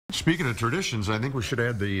Speaking of traditions, I think we should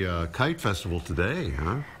add the kite festival today,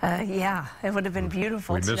 huh? Yeah, it would have been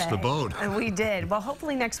beautiful today. We missed the boat. We did. Well,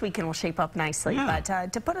 hopefully next weekend will shape up nicely. Yeah.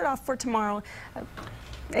 But to put it off for tomorrow,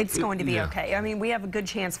 it's going to be okay. I mean, we have a good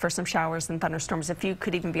chance for some showers and thunderstorms if you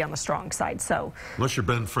could even be on the strong side. So, unless you're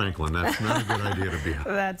Ben Franklin, that's not a good idea to be on.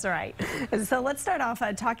 That's right. So let's start off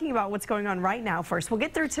talking about what's going on right now first. We'll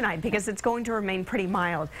get through tonight because it's going to remain pretty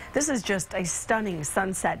mild. This is just a stunning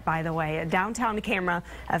sunset, by the way. A downtown camera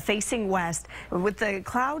facing west with the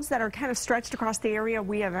clouds that are kind of stretched across the area.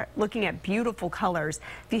 We are looking at beautiful colors.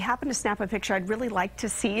 If you happen to snap a picture, I'd really like to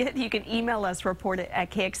see it. You can email us, report it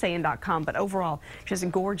at kxan.com. But overall, just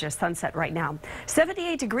gorgeous sunset right now.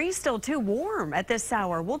 78 degrees still too warm at this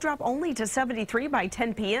hour. We'll drop only to 73 by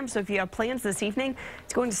 10 p.m. So if you have plans this evening,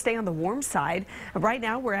 it's going to stay on the warm side. Right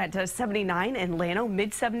now we're at 79 in Llano,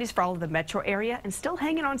 mid 70s for all of the metro area, and still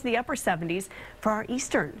hanging on to the upper 70s for our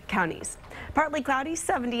eastern counties. Partly cloudy,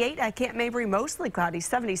 78 at Camp Mabry, mostly cloudy,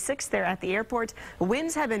 76 there at the airport.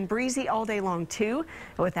 Winds have been breezy all day long too,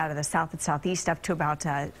 with out of the south and southeast up to about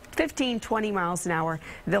 15-20 miles an hour.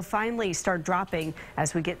 They'll finally start dropping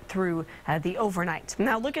as we get through the overnight.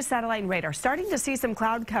 Now look at satellite and radar. Starting to see some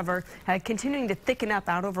cloud cover continuing to thicken up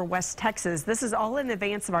out over West Texas. This is all in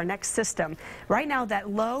advance of our next system. Right now that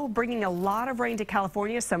low bringing a lot of rain to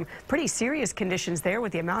California. Some pretty serious conditions there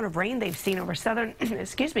with the amount of rain they've seen over southern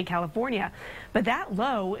California. But that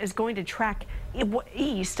low is going to track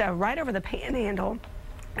east right over the Panhandle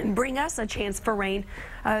and bring us a chance for rain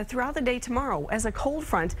throughout the day tomorrow as a cold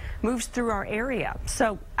front moves through our area.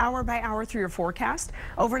 So hour by hour through your forecast.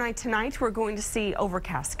 Overnight tonight, we're going to see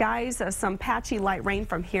overcast skies, some patchy light rain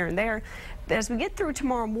from here and there. As we get through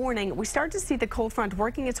tomorrow morning, we start to see the cold front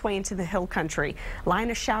working its way into the hill country. Line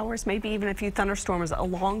of showers, maybe even a few thunderstorms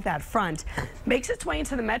along that front. Makes its way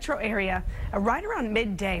into the metro area right around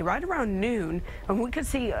midday, right around noon, and we could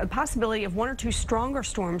see a possibility of one or two stronger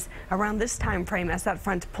storms around this time frame as that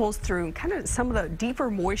front pulls through kind of some of the deeper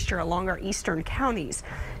moisture along our eastern counties.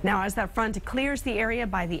 Now, as that front clears the area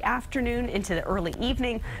by the afternoon into the early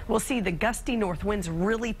evening, we'll see the gusty north winds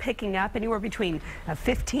really picking up anywhere between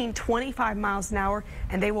 15-25 miles an hour,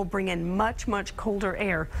 and they will bring in much colder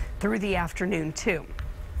air through the afternoon too.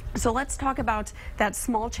 So let's talk about that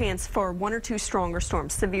small chance for one or two stronger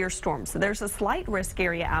storms, severe storms. So there's a slight risk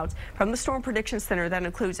area out from the Storm Prediction Center that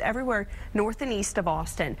includes everywhere north and east of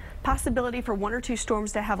Austin. Possibility for one or two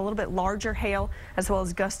storms to have a little bit larger hail as well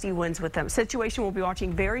as gusty winds with them. Situation we'll be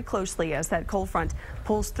watching very closely as that cold front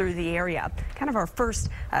pulls through the area. Kind of our first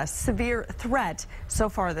severe threat so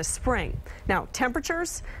far this spring. Now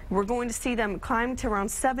temperatures, we're going to see them climb to around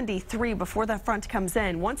 73 before that front comes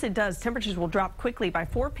in. Once it does, temperatures will drop quickly by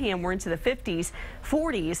 4 p.m. We're into the 50s,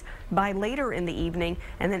 40s by later in the evening,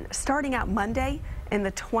 and then starting out Monday in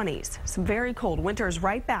the 20s. So very cold. Winter is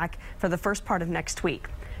right back for the first part of next week.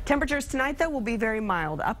 Temperatures tonight, though, will be very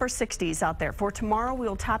mild, upper 60s out there. For tomorrow, we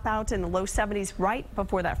will top out in the low 70s right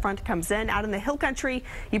before that front comes in. Out in the hill country,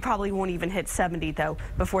 you probably won't even hit 70, though,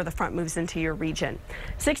 before the front moves into your region.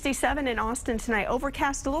 67 in Austin tonight.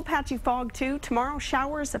 Overcast, a little patchy fog, too. Tomorrow,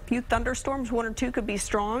 showers, a few thunderstorms, one or two could be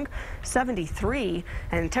strong. 73,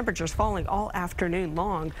 and temperatures falling all afternoon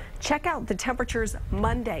long. Check out the temperatures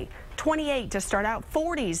Monday. 28 to start out,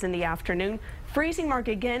 40s in the afternoon. Freezing mark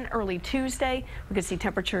again early Tuesday. We could see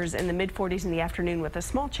temperatures in the mid 40s in the afternoon with a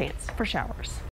small chance for showers.